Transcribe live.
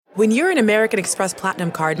When you're an American Express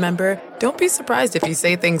Platinum card member, don't be surprised if you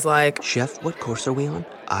say things like, "Chef, what course are we on?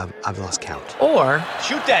 I've lost count." Or,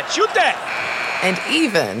 Shoot that! And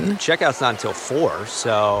even, Checkout's not until 4,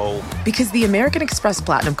 so... Because the American Express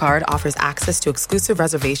Platinum Card offers access to exclusive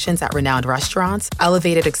reservations at renowned restaurants,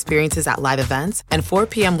 elevated experiences at live events, and 4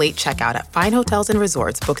 p.m. late checkout at fine hotels and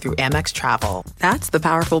resorts booked through Amex Travel. That's the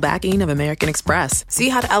powerful backing of American Express. See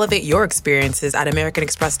how to elevate your experiences at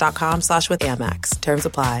americanexpress.com/withAmex. Terms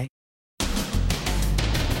apply.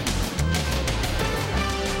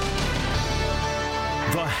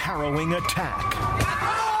 The harrowing attack.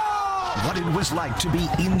 What it was like to be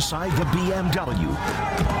inside the BMW,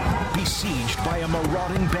 besieged by a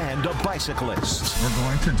marauding band of bicyclists. We're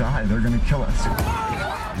going to die. They're going to kill us.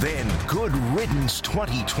 Then Good Riddance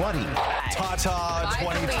 2020. Ta-ta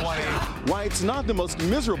 2020. Why it's not the most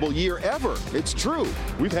miserable year ever. It's true.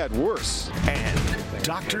 We've had worse. And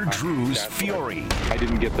Dr. Drew's Fury. I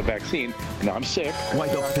didn't get the vaccine. Now I'm sick. Why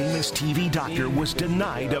the famous TV doctor was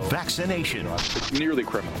denied a vaccination. It's nearly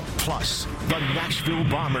criminal. Plus, the Nashville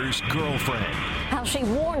bomber's girlfriend. How she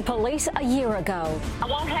warned police a year ago. I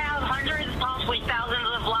won't have hundreds, possibly thousands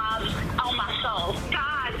of lives on my soul.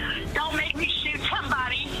 God, don't make me shoot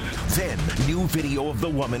somebody. Then, new video of the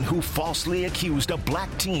woman who falsely accused a black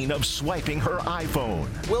teen of swiping her iPhone.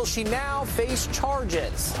 Will she now face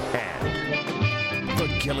charges? And the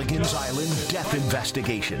Gilligan's Island death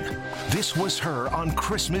investigation. This was her on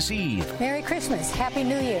Christmas Eve. Merry Christmas. Happy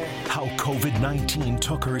New Year. How COVID-19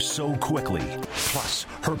 took her so quickly. Plus,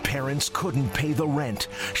 her parents couldn't pay the rent.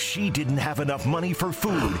 She didn't have enough money for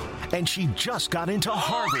food. And she just got into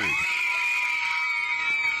Harvard.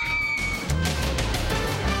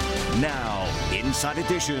 Now, Inside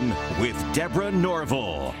Edition with Deborah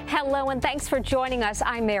Norville. Hello, and thanks for joining us.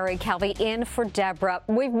 I'm Mary Calvi in for Deborah.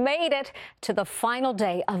 We've made it to the final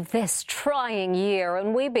day of this trying year,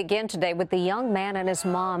 and we begin today with the young man and his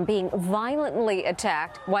mom being violently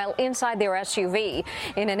attacked while inside their SUV.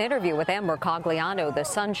 In an interview with Amber Cogliano, the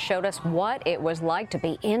son showed us what it was like to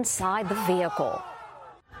be inside the vehicle.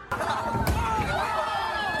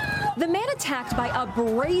 The man attacked by a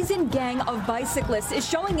brazen gang of bicyclists is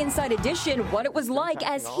showing Inside Edition what it was like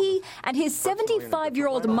as he and his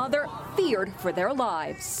 75-year-old mother feared for their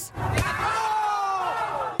lives.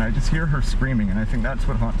 I just hear her screaming, and I think that's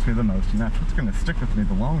what haunts me the most, and that's what's going to stick with me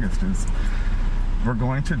the longest is we're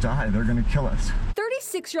going to die. They're going to kill us.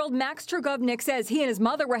 36-year-old Max Tregovnik says he and his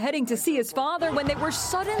mother were heading to see his father when they were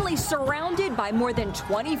suddenly surrounded by more than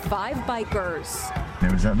 25 bikers.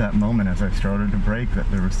 It was at that moment as I started to brake that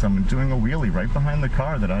there was someone doing a wheelie right behind the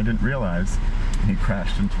car that I didn't realize, and he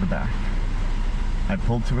crashed into the back. I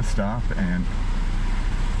pulled to a stop, and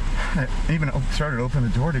I even started to open the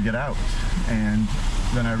door to get out, and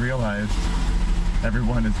then I realized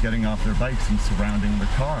everyone is getting off their bikes and surrounding the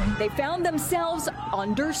car. They found themselves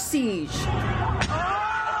under siege.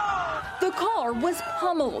 The car was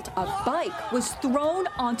pummeled. A bike was thrown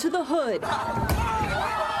onto the hood.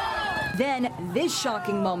 Then this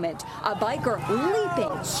shocking moment, a biker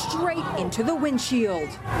leaping straight into the windshield.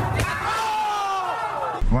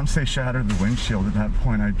 Once they shattered the windshield, at that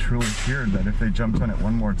point I truly feared that if they jumped on it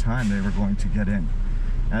one more time, they were going to get in.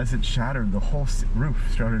 As it shattered, the whole roof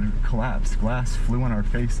started to collapse. Glass flew in our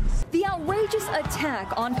faces. The outrageous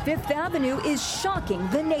attack on Fifth Avenue is shocking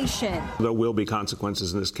the nation. There will be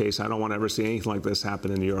consequences in this case. I don't want to ever see anything like this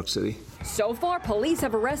happen in New York City. So far, police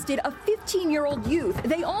have arrested a 15-year-old youth.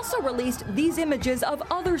 They also released these images of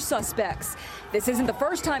other suspects. This isn't the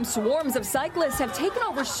first time swarms of cyclists have taken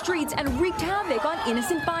over streets and wreaked havoc on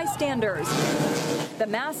innocent bystanders. The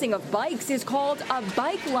massing of bikes is called a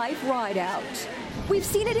bike life ride-out. We've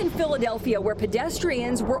seen it in Philadelphia, where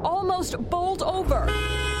pedestrians were almost bowled over,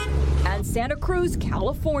 and Santa Cruz,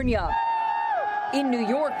 California. In New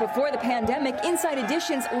York, before the pandemic, Inside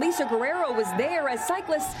Edition's Lisa Guerrero was there as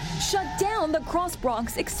cyclists shut down the Cross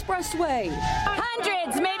Bronx Expressway.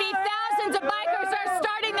 Hundreds, maybe thousands of bikers are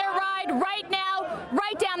starting their ride right now,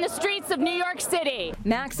 right down the streets of New York City.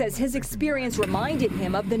 Max says his experience reminded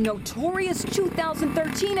him of the notorious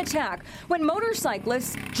 2013 attack when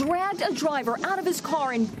motorcyclists dragged a driver out of his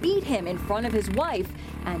car and beat him in front of his wife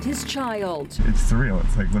and his child. It's surreal.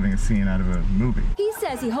 It's like living a scene out of a movie. He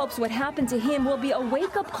says he hopes what happened to him will be a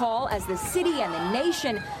wake-up call as the city and the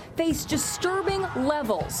nation face disturbing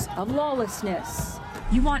levels of lawlessness.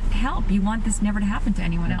 You want help. You want this never to happen to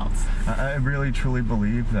anyone else. I really, truly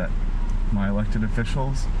believe that my elected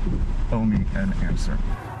officials owe me an answer.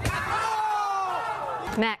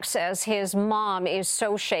 Max says his mom is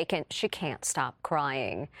so shaken she can't stop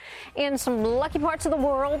crying. In some lucky parts of the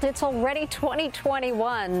world, it's already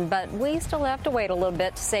 2021, but we still have to wait a little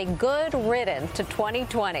bit to say good riddance to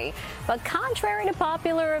 2020. But contrary to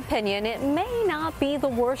popular opinion, it may not be the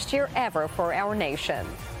worst year ever for our nation.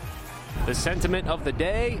 The sentiment of the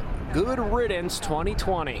day, good riddance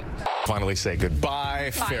 2020. Finally say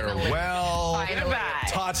goodbye, farewell,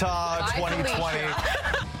 ta-ta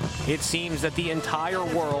 2020. It seems that the entire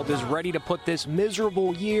world is ready to put this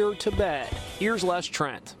miserable year to bed. Here's Les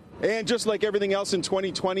Trent. And just like everything else in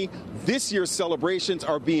 2020, this year's celebrations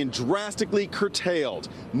are being drastically curtailed.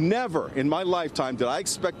 Never in my lifetime did I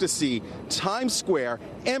expect to see Times Square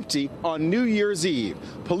empty on New Year's Eve.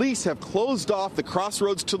 Police have closed off the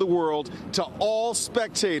crossroads to the world to all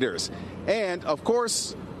spectators. And, of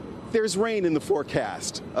course, there's rain in the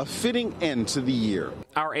forecast, a fitting end to the year.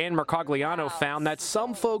 Our Ann Mercogliano found that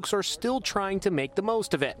some folks are still trying to make the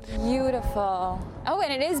most of it. Beautiful. Oh,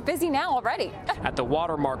 and it is busy now already. At the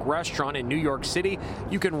Watermark restaurant in New York City,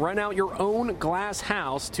 you can rent out your own glass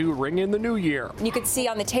house to ring in the new year. You can see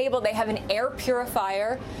on the table they have an air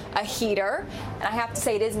purifier, a heater, and I have to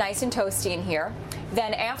say it is nice and toasty in here.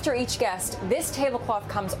 Then after each guest, this tablecloth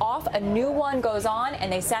comes off, a new one goes on,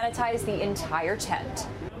 and they sanitize the entire tent.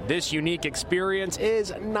 This unique experience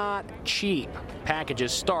is not cheap.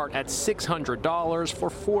 Packages start at $600 for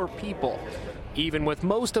 4 people. Even with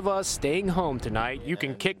most of us staying home tonight, you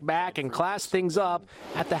can kick back and class things up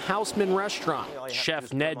at the Houseman restaurant.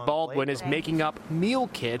 Chef Ned Baldwin is making up meal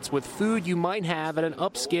kits with food you might have at an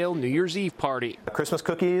upscale New Year's Eve party. Christmas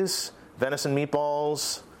cookies, venison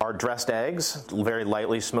meatballs, our dressed eggs, very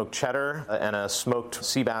lightly smoked cheddar, and a smoked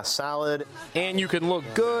sea bass salad. And you can look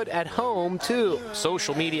good at home, too.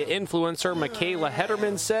 Social media influencer Michaela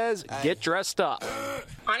Hederman says, get dressed up.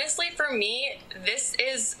 Honestly, for me, this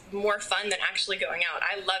is more fun than actually going out.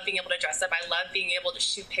 I love being able to dress up. I love being able to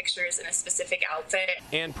shoot pictures in a specific outfit.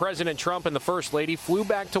 And President Trump and the First Lady flew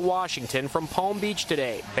back to Washington from Palm Beach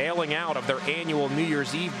today, bailing out of their annual New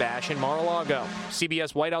Year's Eve bash in Mar-a-Lago.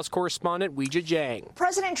 CBS White House correspondent Weijia Jiang.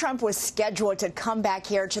 President Trump was scheduled to come back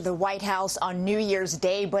here to the White House on New Year's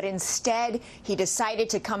Day, but instead he decided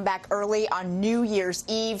to come back early on New Year's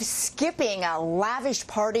Eve, skipping a lavish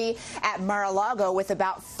party at Mar-a-Lago with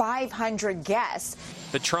about 500 guests.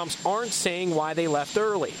 The Trumps aren't saying why they left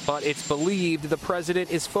early, but it's believed the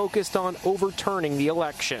president is focused on overturning the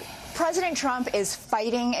election. President Trump is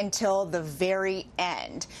fighting until the very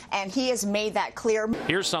end, and he has made that clear.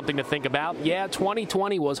 Here's something to think about. Yeah,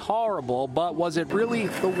 2020 was horrible, but was it really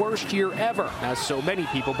the worst year ever, as so many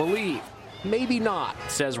people believe? Maybe not,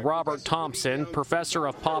 says Robert Thompson, professor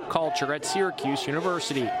of pop culture at Syracuse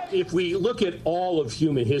University. If we look at all of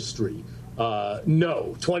human history,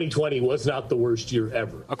 no, 2020 was not the worst year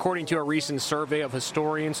ever. According to a recent survey of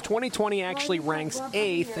historians, 2020 actually ranks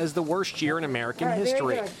 8th as the worst year in American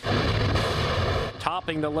history.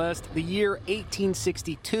 Topping the list, the year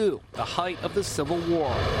 1862, the height of the Civil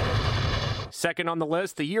War. Second on the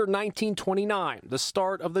list, the year 1929, the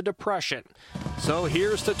start of the Depression. So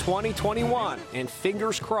here's to 2021, and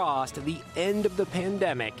fingers crossed, the end of the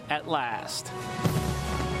pandemic at last.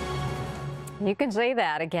 You can say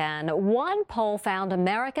that again. One poll found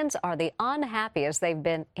Americans are the unhappiest they've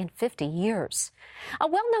been in 50 years. A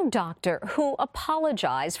well-known doctor who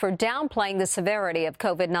apologized for downplaying the severity of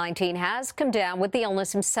COVID-19 has come down with the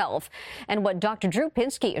illness himself. And what Dr. Drew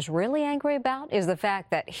Pinsky is really angry about is the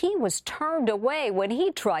fact that he was turned away when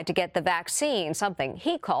he tried to get the vaccine, something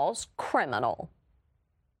he calls criminal.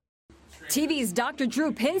 TV's Dr.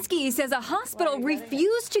 Drew Pinsky says a hospital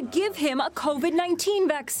refused to give him a COVID-19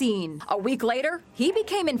 vaccine. A week later, he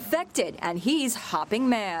became infected, and he's hopping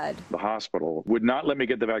mad. The hospital would not let me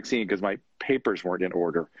get the vaccine because my papers weren't in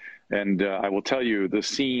order. And I will tell you, the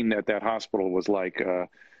scene at that hospital was like a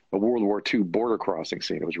World War II border crossing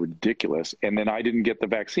scene. It was ridiculous. And then I didn't get the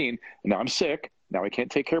vaccine. And now I'm sick. Now I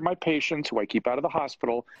can't take care of my patients who I keep out of the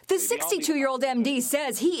hospital. The 62-year-old MD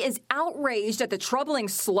says he is outraged at the troubling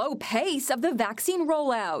slow pace of the vaccine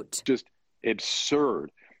rollout. Just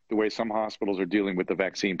absurd the way some hospitals are dealing with the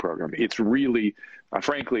vaccine program. It's really,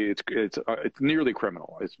 frankly, it's nearly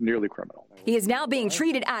criminal. It's nearly criminal. He is now being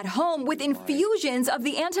treated at home with infusions of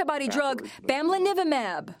the antibody drug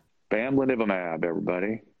Bamlanivimab. Bamlanivimab,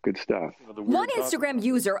 everybody. Good stuff. One Instagram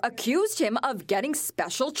user accused him of getting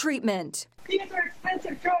special treatment. These are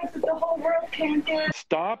expensive drugs that the whole world can't get.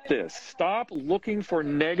 Stop this. Stop looking for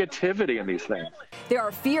negativity in these things. There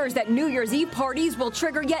are fears that New Year's Eve parties will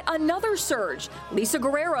trigger yet another surge. Lisa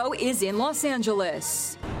Guerrero is in Los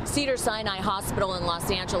Angeles. Cedars-Sinai Hospital in Los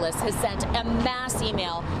Angeles has sent a mass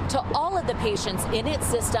email to all of the patients in its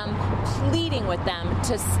system, pleading with them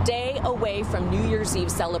to stay away from New Year's Eve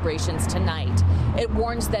celebrations tonight. It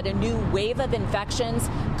warns that a new wave of infections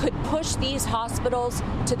could push these hospitals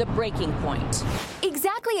to the breaking point.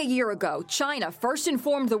 Exactly a year ago, China first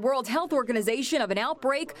informed the World Health Organization of an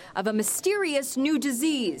outbreak of a mysterious new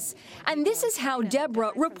disease. And this is how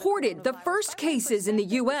Deborah reported the first cases in the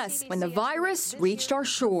U.S. when the virus reached our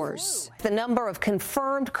shores. The number of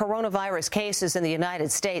confirmed coronavirus cases in the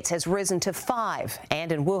United States has risen to 5.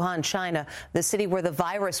 And in Wuhan, China, the city where the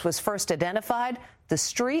virus was first identified, the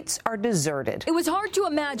streets are deserted. It was hard to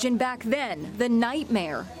imagine back then the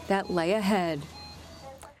nightmare that lay ahead.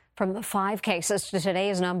 From the 5 cases to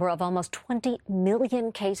today's number of almost 20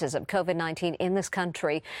 million cases of COVID-19 in this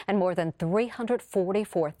country and more than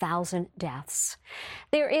 344,000 deaths.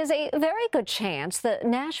 There is a very good chance the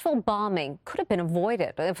Nashville bombing could have been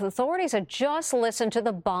avoided if authorities had just listened to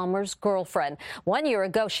the bomber's girlfriend. 1 year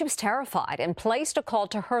ago, she was terrified and placed a call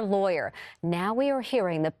to her lawyer. Now we are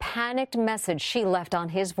hearing the panicked message she left on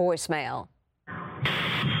his voicemail.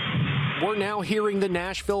 We're now hearing the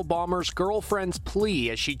Nashville bomber's girlfriend's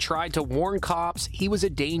plea as she tried to warn cops he was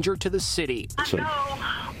a danger to the city. I know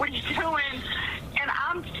what he's doing, and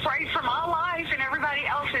I'm afraid for my life and everybody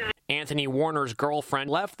else's. Anthony Warner's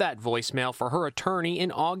girlfriend left that voicemail for her attorney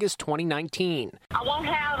in August 2019. I won't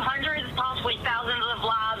have hundreds, possibly thousands of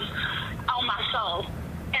lives on my soul,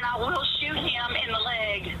 and I will shoot him in the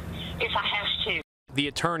leg if I have to. The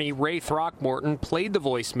attorney, Ray Throckmorton, played the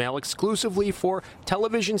voicemail exclusively for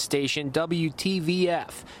television station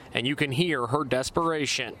WTVF, and you can hear her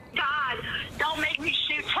desperation. God, don't make me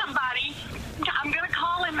shoot somebody. I'm going to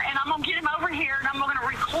call him, and I'm going to get him over here, and I'm going to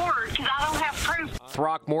record, because I don't have proof.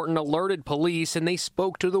 Throckmorton alerted police, and they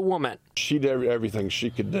spoke to the woman. She did everything she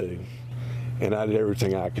could do, and I did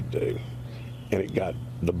everything I could do, and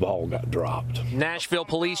the ball got dropped. Nashville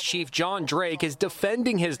Police Chief John Drake is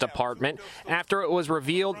defending his department after it was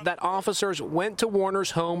revealed that officers went to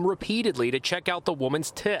Warner's home repeatedly to check out the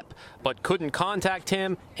woman's tip, but couldn't contact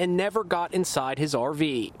him and never got inside his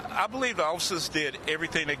RV. I believe the officers did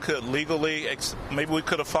everything they could legally. Maybe we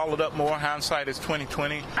could have followed up more. Hindsight is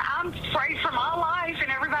 20/20. I'm afraid for my life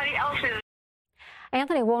and everybody else's.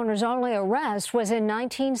 Anthony Warner's only arrest was in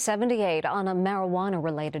 1978 on a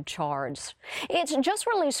marijuana-related charge. It's just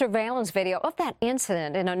released surveillance video of that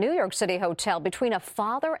incident in a New York City hotel between a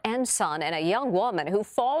father and son and a young woman who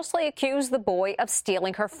falsely accused the boy of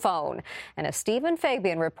stealing her phone. And as Stephen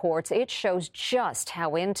Fabian reports, it shows just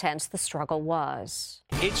how intense the struggle was.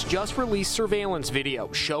 It's just released surveillance video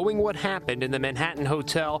showing what happened in the Manhattan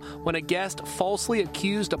hotel when a guest falsely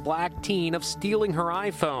accused a black teen of stealing her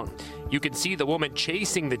iPhone. You can see the woman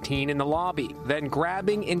chasing the teen in the lobby, then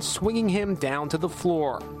grabbing and swinging him down to the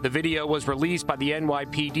floor. The video was released by the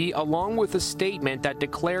NYPD along with a statement that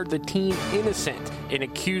declared the teen innocent and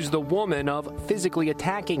accused the woman of physically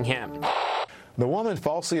attacking him. The woman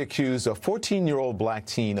falsely accused a 14-year-old black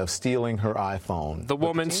teen of stealing her iPhone. The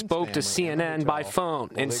woman spoke to CNN by phone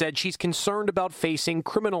and said she's concerned about facing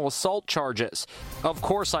criminal assault charges. Of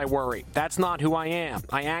course I worry. That's not who I am.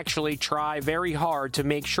 I actually try very hard to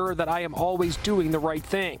make sure that I am always doing the right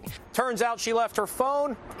thing. Turns out she left her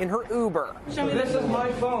phone in her Uber. Show me this is my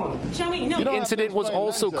phone. Show me. No. The incident was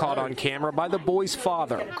also caught on camera by the boy's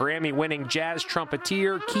father, Grammy-winning jazz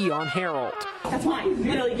trumpeter Keyon Harrold. That's mine.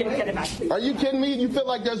 Literally, get it back. Are you kidding me? You feel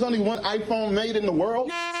like there's only one iPhone made in the world?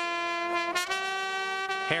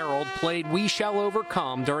 Harrold played We Shall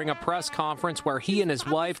Overcome during a press conference where he and his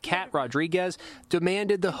wife, Kat Rodriguez,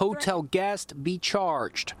 demanded the hotel guest be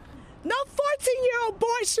charged. No 14-year-old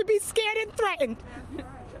boy should be scared and threatened.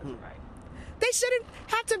 They shouldn't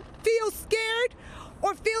have to feel scared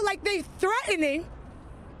or feel like they're threatening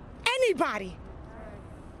anybody.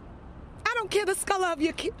 I don't care the color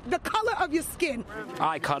of your skin.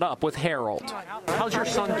 I caught up with Harrold. How's your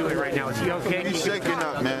son doing right now? Is he okay? He's shaking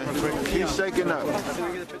up, man. He's shaking up.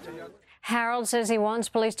 Harrold says he wants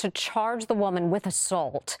police to charge the woman with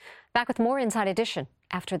assault. Back with more Inside Edition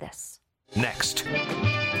after this. Next,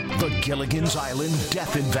 the Gilligan's Island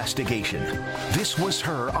death investigation. This was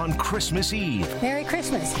her on Christmas Eve. Merry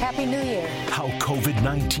Christmas. Happy New Year. How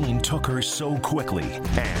COVID-19 took her so quickly.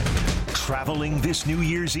 And Traveling this New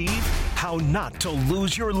Year's Eve? How not to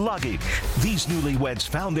lose your luggage. These newlyweds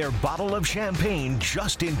found their bottle of champagne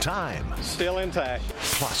just in time. Still intact.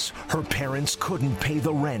 Plus, her parents couldn't pay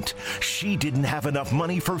the rent. She didn't have enough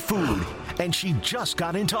money for food, and she just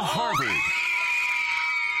got into Harvard.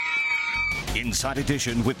 Inside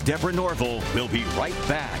Edition with Deborah Norville will be right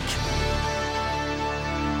back.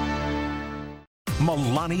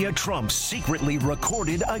 Melania Trump secretly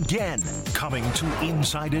recorded again. Coming to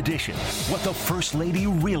Inside Edition. What the First Lady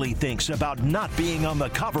really thinks about not being on the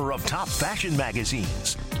cover of top fashion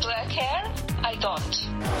magazines. Black hair? I don't.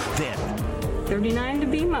 Then, 39 to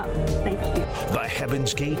beam up. Thank you. the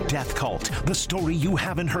Heaven's Gate death cult. The story you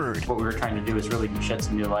haven't heard. What we were trying to do is really shed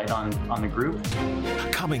some new light on the group.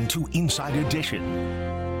 Coming to Inside Edition.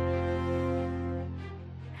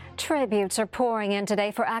 Tributes are pouring in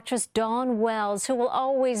today for actress Dawn Wells, who will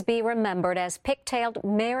always be remembered as pigtailed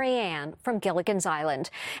Mary Ann from Gilligan's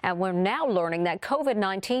Island. And we're now learning that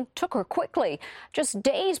COVID-19 took her quickly. Just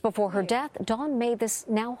days before her death, Dawn made this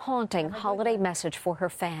now haunting holiday message for her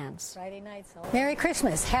fans. Merry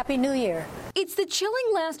Christmas. Happy New Year. It's the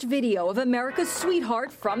chilling last video of America's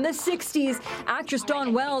sweetheart from the 60s. Actress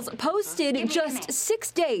Dawn Wells posted just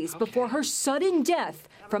 6 days before her sudden death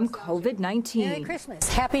from COVID-19. Merry Christmas.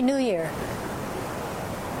 Happy New Year.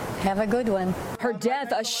 Have a good one. Her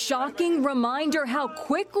death, a shocking reminder how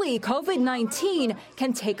quickly COVID-19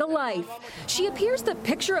 can take a life. She appears the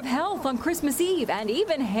picture of health on Christmas Eve and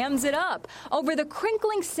even hams it up over the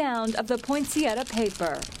crinkling sound of the poinsettia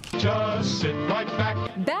paper. Just sit right back.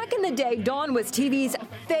 Back in the day, Dawn was TV's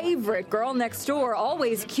favorite girl next door,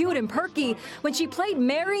 always cute and perky, when she played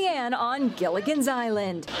Mary Ann on Gilligan's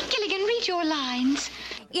Island. Gilligan, read your lines.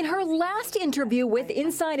 In her last interview with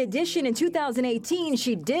Inside Edition in 2018,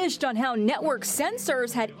 she dished on how network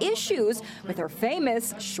censors had issues with her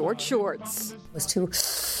famous short shorts. It was too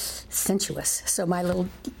sensuous, so my little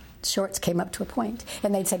shorts came up to a point.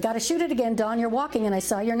 And they'd say, gotta shoot it again, Dawn, you're walking, and I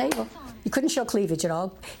saw your navel. You couldn't show cleavage at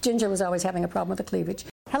all. Ginger was always having a problem with the cleavage.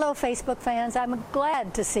 Hello, Facebook fans. I'm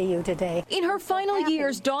glad to see you today. In her final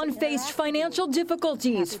years, Dawn faced financial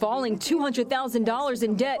difficulties, falling $200,000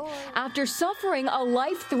 in debt after suffering a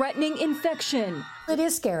life-threatening infection. It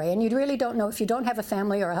is scary, and you really don't know if you don't have a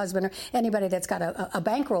family or a husband or anybody that's got a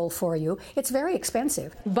bankroll for you. It's very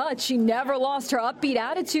expensive. But she never lost her upbeat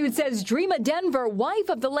attitude, says Dreama Denver, wife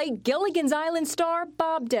of the late Gilligan's Island star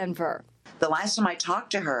Bob Denver. The last time I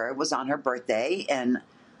talked to her was on her birthday in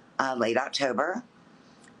late October.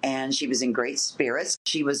 And she was in great spirits.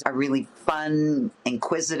 She was a really fun,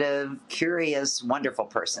 inquisitive, curious, wonderful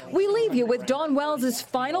person. We leave you with Dawn Wells'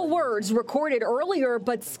 final words, recorded earlier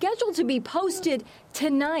but scheduled to be posted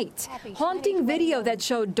tonight. Haunting video that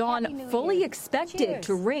showed Dawn fully expected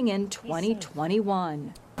to ring in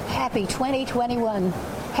 2021. Happy 2021.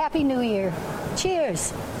 Happy New Year.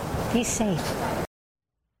 Cheers. Be safe.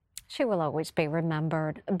 She will always be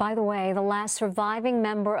remembered. By the way, the last surviving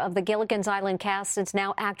member of the Gilligan's Island cast is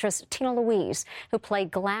now actress Tina Louise, who played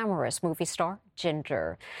glamorous movie star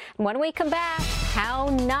Ginger. When we come back, how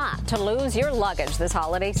not to lose your luggage this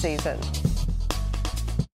holiday season.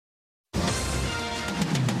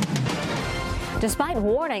 Despite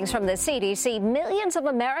warnings from the CDC, millions of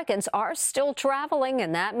Americans are still traveling,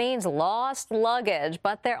 and that means lost luggage.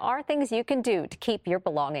 But there are things you can do to keep your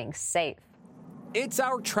belongings safe. It's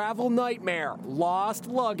our travel nightmare, lost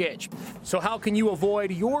luggage. So how can you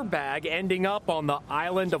avoid your bag ending up on the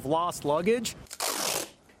island of lost luggage?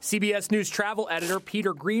 CBS News travel editor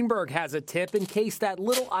Peter Greenberg has a tip in case that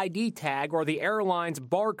little ID tag or the airline's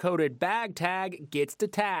barcoded bag tag gets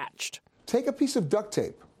detached. Take a piece of duct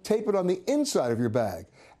tape, tape it on the inside of your bag,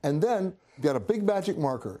 and then get a big magic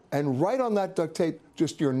marker and write on that duct tape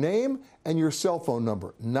just your name and your cell phone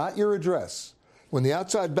number, not your address. When the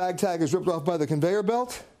outside bag tag is ripped off by the conveyor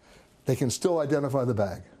belt, they can still identify the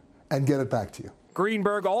bag and get it back to you.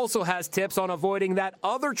 Greenberg also has tips on avoiding that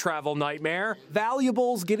other travel nightmare,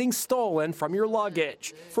 valuables getting stolen from your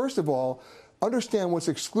luggage. First of all, understand what's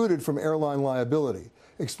excluded from airline liability.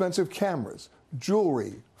 Expensive cameras,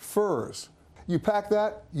 jewelry, furs. You pack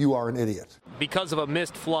that, you are an idiot. Because of a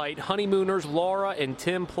missed flight, honeymooners Laura and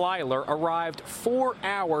Tim Plyler arrived 4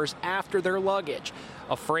 hours after their luggage,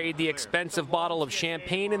 afraid the expensive bottle of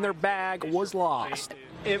champagne in their bag was lost.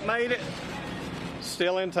 It made it.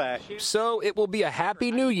 Still intact. So it will be a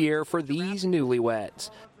happy new year for these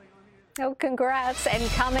newlyweds. Oh, congrats. And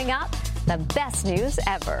coming up, the best news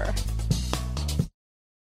ever.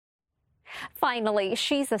 Finally,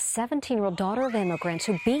 she's a 17-year-old daughter of immigrants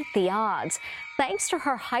who beat the odds. Thanks to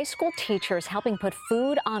her high school teachers helping put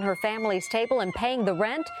food on her family's table and paying the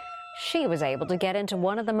rent, she was able to get into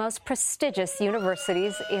one of the most prestigious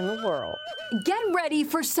universities in the world. Get ready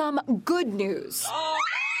for some good news.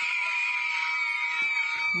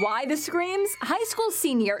 Why the screams? High school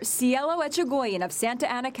senior Cielo Echegoyen of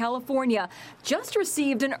Santa Ana, California, just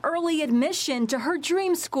received an early admission to her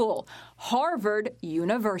dream school, Harvard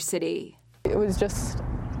University. It was just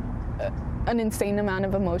an insane amount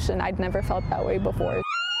of emotion. I'd never felt that way before.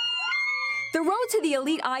 The road to the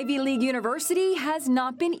elite Ivy League university has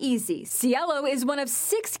not been easy. Cielo is one of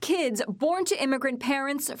 6 kids born to immigrant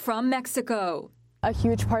parents from Mexico. A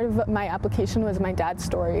huge part of my application was my dad's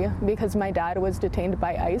story, because my dad was detained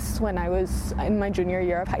by ICE when I was in my junior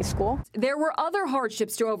year of high school. There were other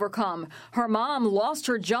hardships to overcome. Her mom lost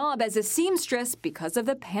her job as a seamstress because of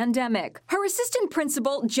the pandemic. Her assistant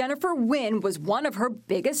principal, Jennifer Wynn, was one of her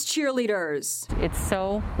biggest cheerleaders. It's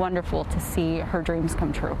so wonderful to see her dreams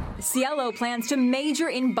come true. Cielo plans to major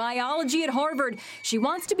in biology at Harvard. She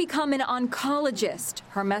wants to become an oncologist.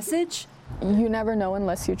 Her message? You never know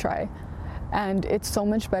unless you try. And it's so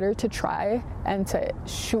much better to try and to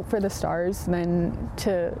shoot for the stars than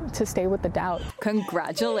to stay with the doubt.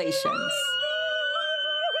 Congratulations.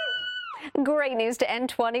 Great news to end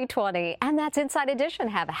 2020. And that's Inside Edition.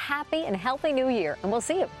 Have a happy and healthy new year. And we'll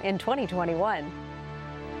see you in 2021.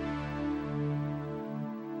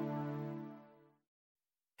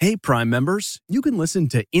 Hey, Prime members, you can listen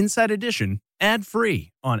to Inside Edition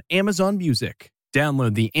ad-free on Amazon Music.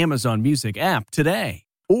 Download the Amazon Music app today.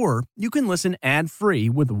 Or you can listen ad-free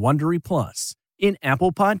with Wondery Plus in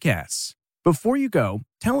Apple Podcasts. Before you go,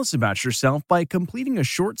 tell us about yourself by completing a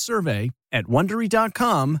short survey at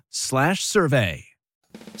Wondery.com/survey.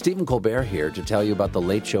 Stephen Colbert here to tell you about the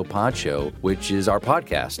Late Show Pod Show, which is our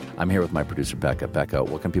podcast. I'm here with my producer, Becca. Becca,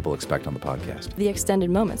 what can people expect on the podcast? The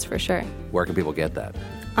extended moments, for sure. Where can people get that?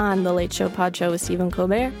 On the Late Show Pod Show with Stephen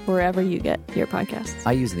Colbert, wherever you get your podcasts.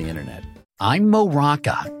 I use the internet. I'm Mo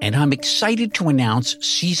Rocca, and I'm excited to announce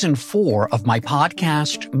Season 4 of my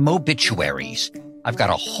podcast, Mobituaries. I've got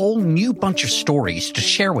a whole new bunch of stories to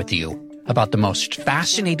share with you about the most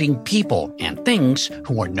fascinating people and things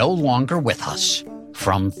who are no longer with us.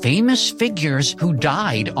 From famous figures who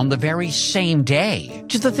died on the very same day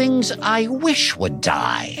to the things I wish would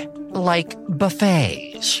die, like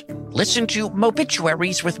buffets. Listen to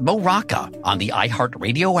Mobituaries with Mo Rocca on the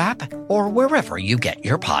iHeartRadio app or wherever you get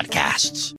your podcasts.